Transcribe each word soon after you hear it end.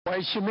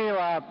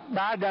Waheshimiwa,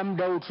 baada ya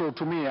muda huu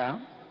tuliotumia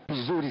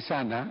vizuri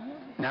sana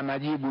na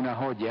majibu na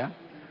hoja,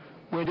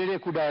 muendelee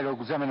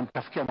kudialogue zama na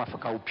mtafikia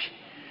mwafaka upi.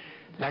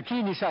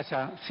 Lakini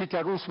sasa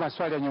sitaruhusu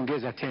maswali ya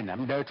nyongeza tena,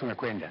 muda wetu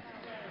umekwenda.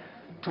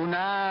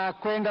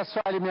 Tunakwenda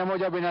swali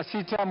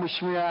 146,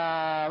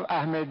 Mheshimiwa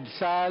Ahmed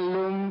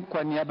Salum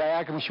kwa niaba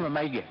yake Mheshimiwa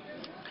Maige.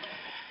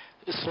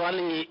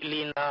 Swali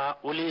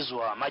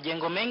linaulizwa,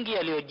 majengo mengi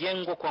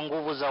yaliyojengwa kwa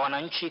nguvu za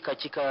wananchi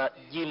katika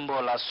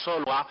jimbo la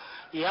Solwa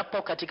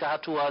yapo katika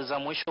hatua za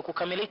mwisho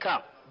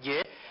kukamilika.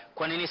 Je,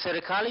 kwa nini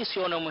serikali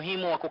siona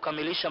umuhimu wa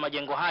kukamilisha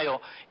majengo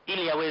hayo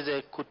ili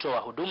yaweze kutoa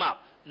huduma?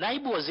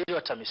 Naibu Waziri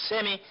wa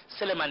TAMISEMI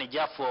Selemani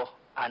Jafo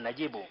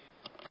anajibu.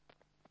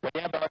 Kwa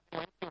niaba ya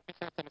ofisi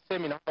ya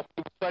TAMISEMI naomba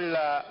kujibu swali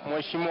la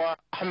Mheshimiwa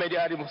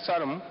Ahmed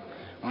Salum,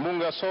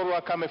 mbunge wa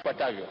Solwa kama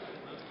ifuatavyo.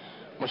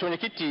 Mheshimiwa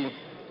Mwenyekiti,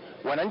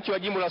 wananchi wa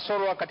jimbo la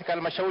Solwa katika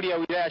halmashauri ya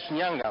wilaya ya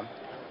Shinyanga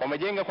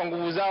wamejenga kwa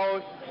nguvu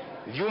zao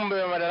vyumba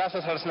vya madarasa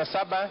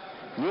 37,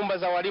 nyumba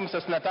za walimu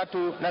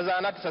 33 na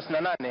zahanati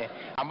 38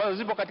 ambazo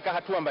zipo katika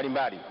hatua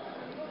mbalimbali.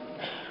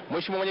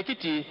 Mheshimiwa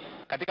Mwenyekiti,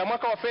 katika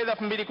mwaka wa fedha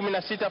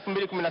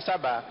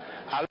 2016-2017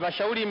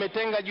 halmashauri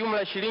imetenga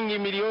jumla shilingi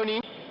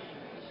milioni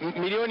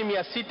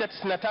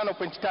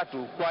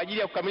 695.3 kwa ajili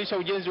ya kukamilisha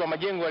ujenzi wa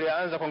majengo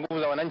yaliyoanza kwa nguvu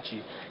za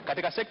wananchi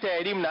katika sekta ya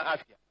elimu na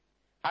afya.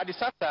 Hadi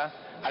sasa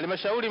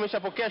halmashauri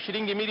imeshapokea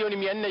shilingi milioni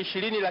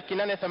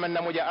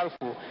 420,881,000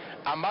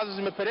 ambazo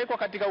zimepelekwa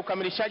katika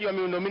ukamilishaji wa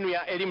miundombinu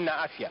ya elimu na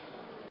afya.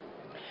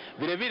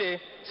 Vile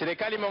vile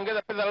serikali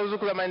imeongeza fedha za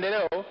ruzuku za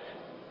maendeleo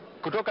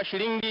kutoka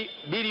shilingi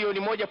bilioni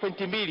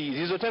 1.2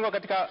 zilizotengwa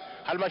katika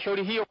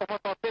halmashauri hiyo kwa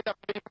mwaka wa fedha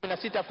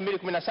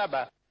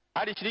 2016-2017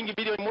 hadi shilingi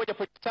bilioni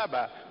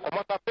 1.7 kwa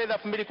mwaka wa fedha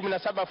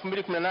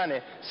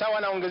 2017-2018,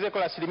 sawa na ongezeko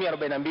la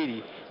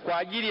 42% kwa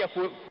ajili ya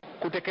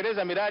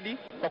kutekeleza miradi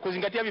kwa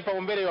kuzingatia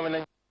vipaumbele vya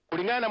wananchi.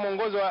 Kulingana na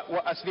mwongozo wa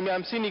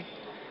 50%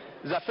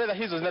 za fedha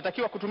hizo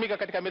zinatakiwa kutumika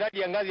katika miradi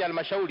ya ngazi ya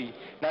halmashauri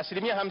na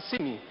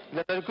 50%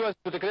 zinatakiwa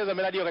kutekeleza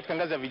miradi hiyo katika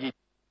ngazi ya vijiji.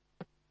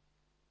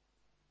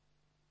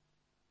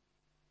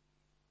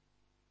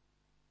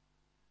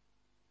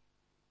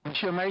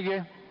 Mheshimiwa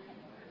Maige.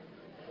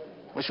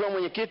 Mheshimiwa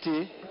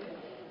Mwenyekiti,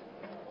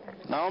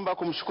 naomba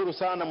kumshukuru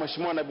sana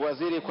Mheshimiwa Naibu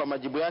Waziri kwa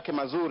majibu yake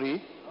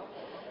mazuri.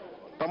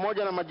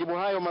 Pamoja na majibu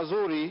hayo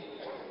mazuri,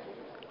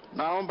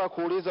 naomba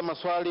kuuliza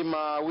maswali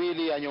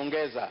mawili ya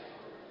nyongeza.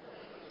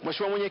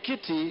 Mheshimiwa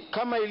Mwenyekiti,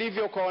 kama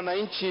ilivyo kwa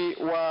wananchi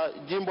wa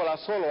jimbo la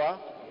Solwa,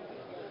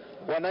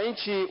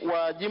 wananchi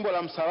wa jimbo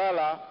la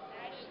Msalala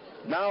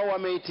nao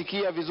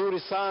wameitikia vizuri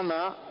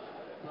sana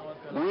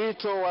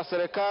wito wa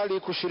serikali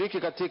kushiriki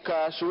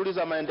katika shughuli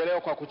za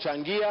maendeleo kwa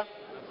kuchangia,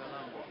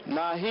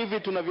 na hivi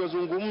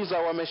tunavyozungumza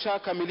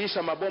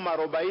wameshakamilisha maboma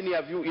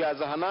 40 ya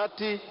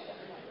zahanati,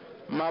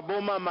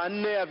 maboma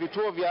 4 ya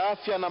vituo vya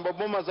afya na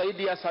maboma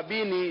zaidi ya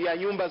 70 ya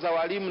nyumba za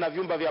walimu na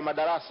vyumba vya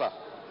madarasa.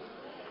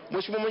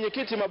 Mheshimiwa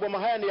Mwenyekiti, maboma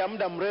haya ni ya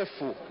muda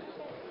mrefu.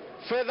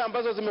 Fedha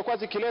ambazo zimekuwa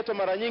zikiletwa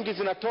mara nyingi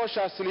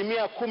zinatosha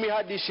 10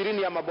 hadi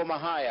 20 ya maboma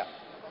haya.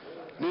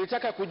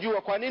 Nilitaka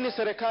kujua kwa nini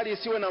serikali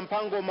isiwe na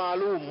mpango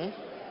maalum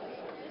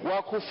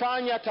wa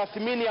kufanya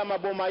tathmini ya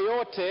maboma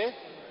yote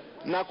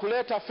na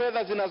kuleta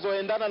fedha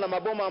zinazoendana na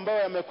maboma ambayo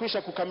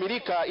yamekwisha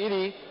kukamilika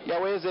ili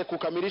yaweze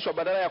kukamilishwa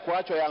badala ya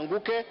kuachwa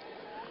yaanguke.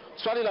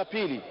 Swali la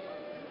pili,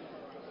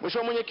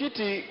 Mheshimiwa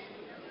Mwenyekiti,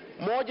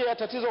 moja ya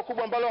tatizo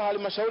kubwa ambalo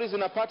halmashauri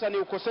zinapata ni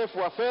ukosefu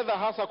wa fedha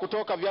hasa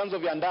kutoka vyanzo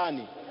vya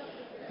ndani,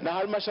 na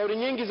halmashauri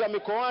nyingi za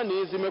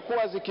mikoani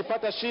zimekuwa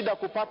zikipata shida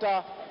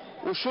kupata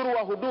ushuru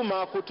wa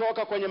huduma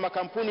kutoka kwenye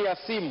makampuni ya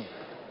simu.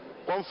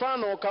 Kwa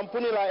mfano,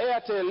 kampuni la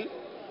Airtel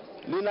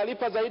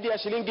linalipa zaidi ya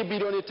shilingi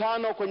bilioni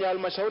 5 kwenye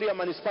halmashauri ya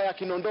manispaa ya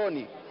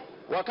Kinondoni,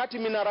 wakati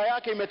minara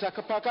yake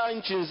imetapakaa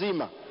nchi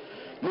nzima.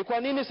 Ni kwa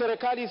nini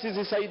serikali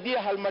isizisaidie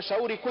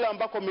halmashauri kule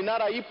ambako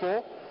minara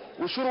ipo,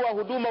 ushuru wa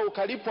huduma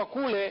ukalipwa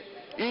kule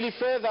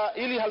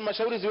ili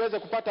halmashauri ziweze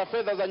kupata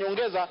fedha za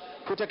nyongeza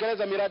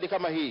kutekeleza miradi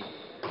kama hii?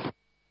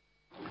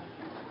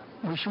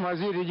 Mheshimiwa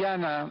Waziri,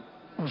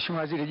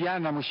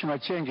 jana Mheshimiwa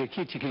Chenge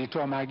kiti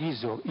kilitoa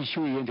maagizo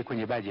issue iende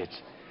kwenye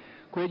bajeti.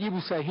 Kwa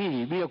jibu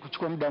sahihi bila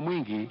kuchukua muda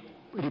mwingi,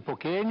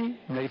 lipokeeni,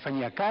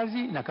 mnalifanyia kazi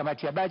na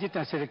kamati ya bajeti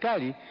na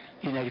serikali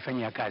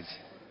inalifanyia kazi.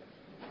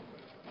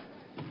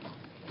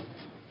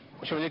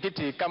 Mheshimiwa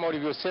Mwenyekiti, kama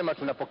ulivyosema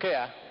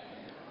tunapokea,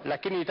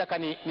 lakini nitaka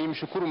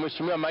nimshukuru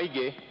Mheshimiwa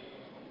Maige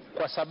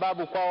kwa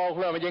sababu kwao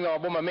wamejenga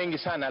maboma mengi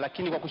sana,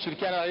 lakini kwa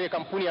kushirikiana na ile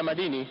kampuni ya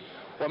madini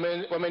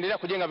wameendelea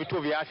kujenga vituo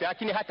vya afya.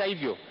 Lakini hata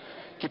hivyo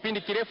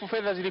kipindi kirefu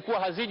fedha zilikuwa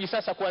haziji.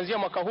 Sasa kuanzia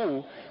mwaka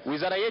huu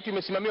wizara yetu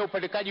imesimamia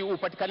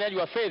upatikanaji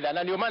wa fedha,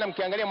 na ndio maana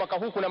mkiangalia mwaka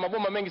huu kuna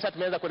maboma mengi sasa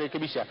tumeanza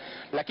kurekebisha.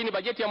 Lakini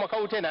bajeti ya mwaka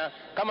huu tena,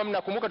 kama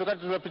mnakumbuka,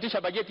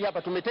 tumepitisha bajeti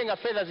hapa, tumetenga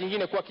fedha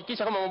zingine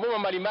kuhakikisha kama maboma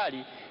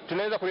mbalimbali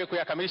tunaweza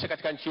kuyakamilisha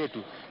katika nchi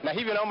yetu. Na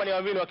hivyo naomba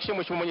niwahakikishie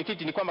Mheshimiwa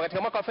Mwenyekiti ni kwamba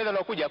katika mwaka wa fedha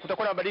unaokuja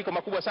kutakuwa na mabadiliko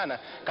makubwa sana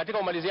katika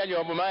umaliziaji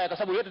wa maboma haya, kwa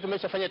sababu yote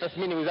tumeshafanya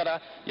tathmini wizara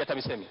ya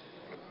TAMISEMI.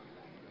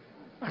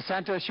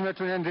 Asante Mheshimiwa,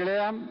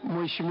 tunaendelea.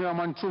 Mheshimiwa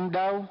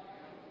Mwantumdau,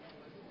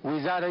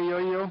 wizara hiyo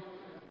hiyo.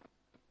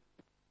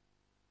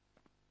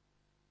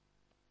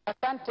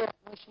 Asante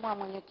Mheshimiwa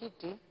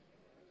Mwenyekiti.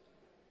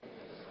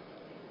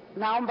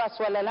 Naomba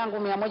swala langu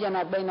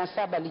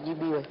 147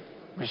 lijibiwe.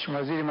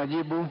 Mheshimiwa Waziri,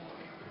 majibu.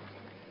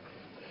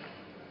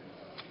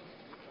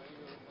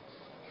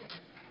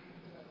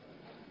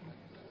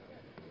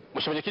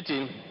 Mheshimiwa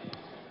Mwenyekiti,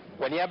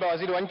 kwa niaba ya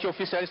Waziri wa Nchi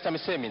Ofisi ya Rais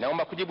TAMISEMI,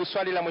 naomba kujibu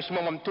swali la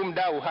Mheshimiwa Mwamtum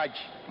Dau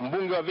Haji,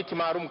 mbunge wa viti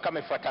maalum kama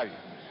ifuatavyo.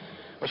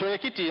 Mheshimiwa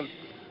Mwenyekiti,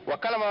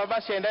 wakala wa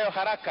mabasi yaendayo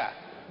haraka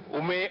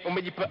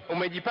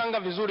umejipanga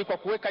vizuri kwa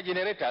kuweka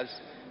generators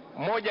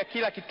moja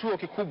kila kituo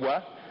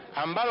kikubwa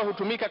ambalo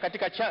hutumika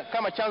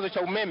kama chanzo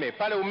cha umeme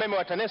pale umeme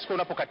wa TANESCO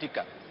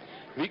unapokatika.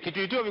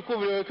 Vituo vikuu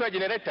vilivyowekewa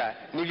generator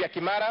ni vya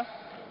Kimara,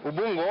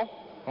 Ubungo,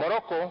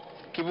 Moroko,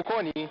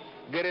 Kivukoni,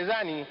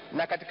 Gerezani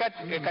na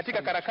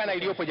katika karakana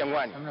iliyopo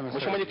Jangwani.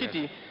 Mheshimiwa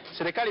Mwenyekiti,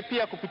 serikali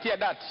pia kupitia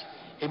DART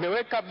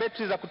imeweka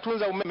betri za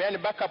kutunza umeme, yani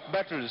backup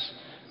batteries,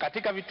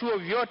 katika vituo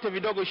vyote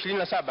vidogo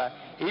 27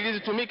 ili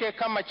zitumike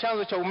kama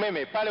chanzo cha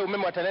umeme pale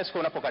umeme wa TANESCO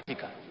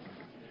unapokatika.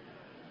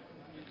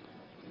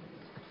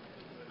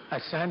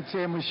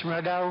 Asante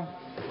Mheshimiwa Dau.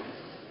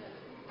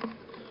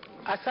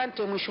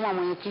 Asante Mheshimiwa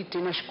Mwenyekiti.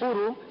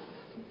 Nashukuru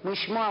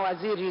Mheshimiwa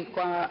Waziri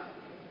kwa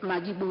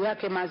majibu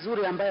yake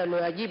mazuri ambayo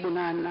aliyoyajibu,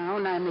 na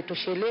naona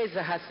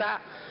yametosheleza, hasa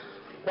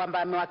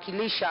kwamba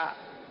amewakilisha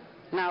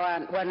na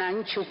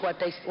wananchi huko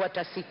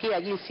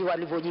watasikia jinsi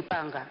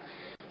walivyojipanga.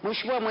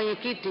 Mheshimiwa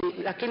Mwenyekiti,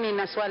 lakini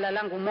na swala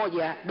langu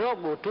moja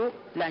dogo tu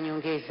la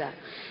nyongeza.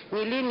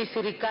 Ni lini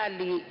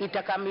serikali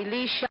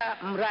itakamilisha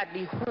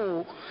mradi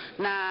huu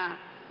na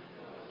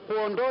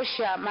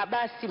kuondosha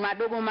mabasi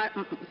madogo,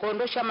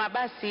 kuondosha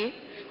mabasi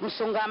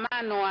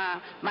msongamano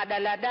wa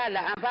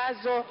madaladala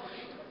ambazo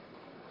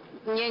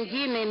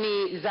nyingine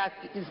ni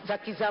za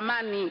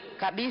kizamani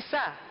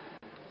kabisa?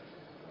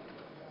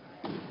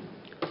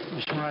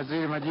 Mheshimiwa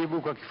Waziri,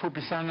 majibu kwa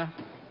kifupi sana.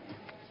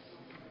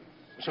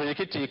 Mheshimiwa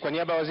Mwenyekiti, kwa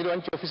niaba ya Waziri wa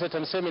Nchi Ofisi ya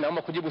TAMISEMI,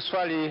 naomba kujibu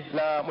swali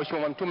la Mheshimiwa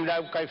Mwamtum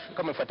Dau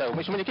kama ifuatavyo.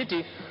 Mheshimiwa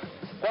Mwenyekiti,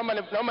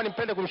 naomba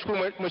nimpende kumshukuru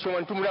Mheshimiwa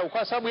Mwamtum Dau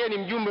kwa sababu yeye ni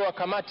mjumbe wa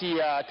kamati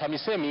ya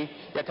TAMISEMI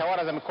ya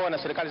tawala za mikoa na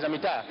serikali za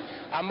mitaa,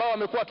 ambao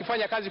wamekuwa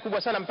wakifanya kazi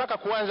kubwa sana mpaka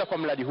kuanza kwa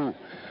mradi huu.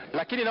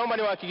 Lakini naomba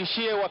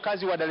niwahakikishie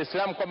wakazi wa Dar es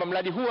Salaam kwamba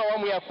mradi huu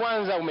awamu ya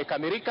kwanza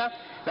umekamilika,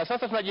 na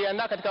sasa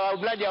tunajiandaa katika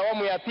mradi wa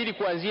awamu ya pili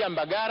kuanzia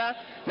Mbagara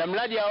na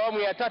mradi wa awamu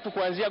ya tatu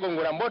kuanzia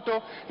Gongo la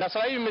Mboto. Na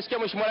sasa hivi mmesikia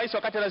Mheshimiwa Rais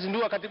wakati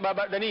anazindua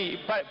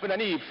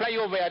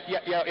flyover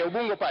ya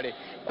Ubungo pale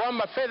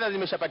kwamba fedha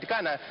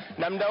zimeshapatikana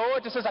na muda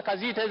wote sasa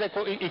kazi hii itaweza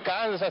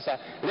ikaanza sasa.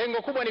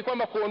 Lengo kubwa ni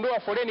kwamba kuondoa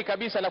foleni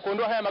kabisa na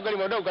kuondoa haya magari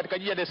madogo katika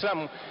jiji la Dar es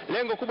Salaam.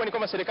 Lengo kubwa ni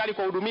kwamba serikali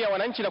kuwahudumia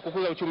wananchi na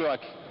kukuza uchumi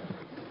wake.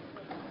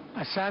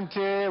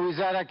 Asante.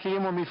 Wizara ya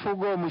Kilimo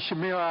Mifugo,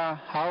 Mheshimiwa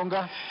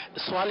Haonga.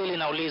 Swali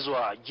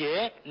linaulizwa,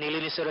 je, ni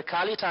lini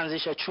serikali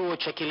itaanzisha chuo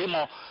cha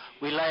kilimo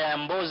wilaya ya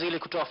Mbozi ili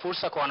kutoa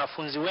fursa kwa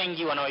wanafunzi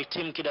wengi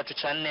wanaohitimu kidato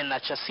cha 4 na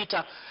cha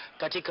 6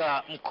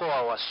 katika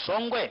mkoa wa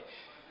Songwe?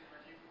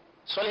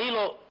 Swali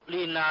hilo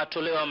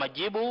linatolewa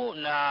majibu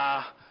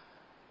na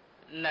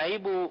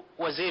Naibu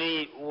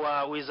Waziri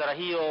wa wizara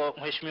hiyo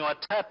Mheshimiwa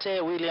Tate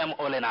William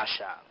Ole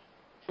Nasha.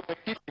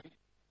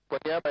 Kwa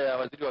niaba ya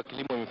Waziri wa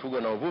Kilimo,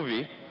 Mifugo na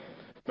Uvuvi,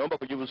 naomba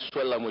kujibu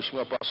swali la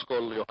Mheshimiwa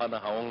Pascal Yohana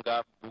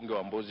Haonga, mbunge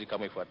wa Mbozi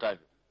kama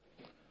ifuatavyo.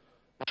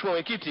 Mheshimiwa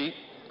Mwenyekiti,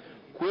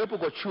 kuwepo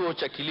kwa chuo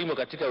cha kilimo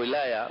katika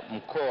wilaya,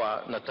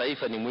 mkoa na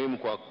taifa ni muhimu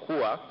kwa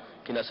kuwa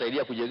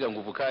kinasaidia kujenga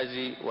nguvu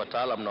kazi,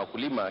 wataalamu na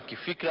wakulima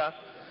kifikra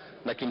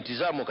na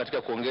kimtizamo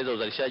katika kuongeza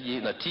uzalishaji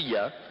na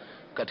tija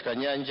katika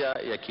nyanja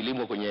ya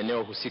kilimo kwenye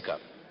eneo husika.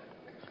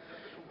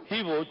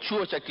 Hivyo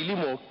chuo cha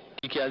kilimo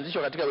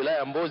kikianzishwa katika wilaya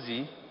ya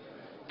Mbozi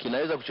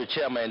kinaweza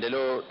kuchochea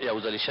maendeleo ya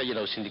uzalishaji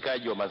na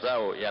usindikaji wa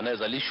mazao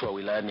yanayozalishwa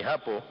wilayani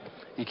hapo,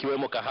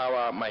 ikiwemo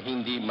kahawa,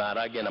 mahindi,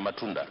 maharage na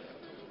matunda.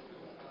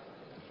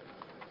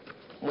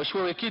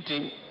 Mheshimiwa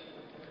Mwenyekiti,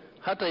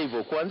 hata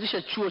hivyo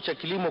kuanzisha chuo cha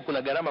kilimo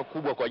kuna gharama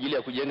kubwa kwa ajili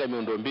ya kujenga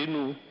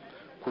miundombinu,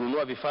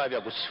 kununua vifaa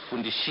vya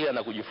kufundishia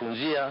na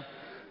kujifunzia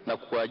na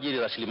kuajiri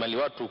rasilimali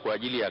watu kwa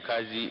ajili ya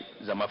kazi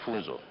za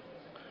mafunzo.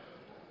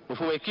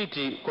 Mheshimiwa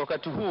Mwenyekiti, kwa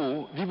wakati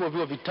huu vipo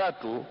vyuo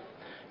vitatu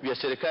vya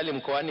serikali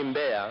mkoani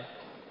Mbeya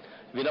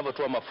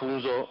vinavyotoa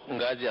mafunzo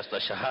ngazi ya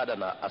stashahada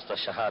na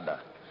astashahada.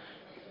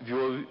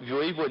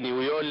 Vyuo hivyo ni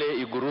Uyole,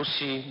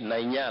 Igurusi na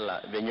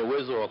Inyala vyenye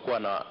uwezo wa kuwa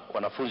na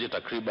wanafunzi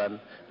takriban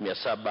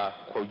 700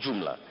 kwa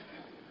ujumla.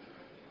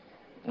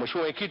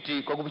 Mheshimiwa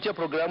Mwenyekiti, kwa kupitia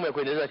programu ya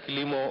kuendeleza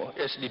kilimo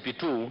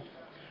SDP2,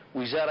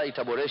 wizara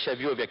itaboresha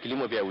vyuo vya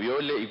kilimo vya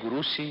Uyole,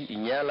 Igurusi,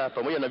 Inyala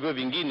pamoja na vyuo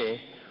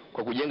vingine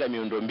kwa kujenga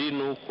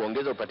miundombinu,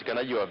 kuongeza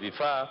upatikanaji wa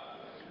vifaa,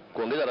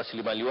 kuongeza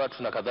rasilimali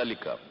watu na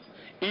kadhalika,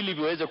 ili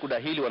viweze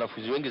kudahili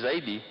wanafunzi wengi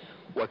zaidi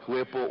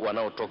wakiwepo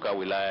wanaotoka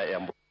wilaya ya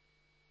Mbozi.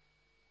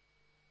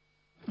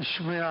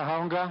 Mheshimiwa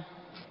Haonga.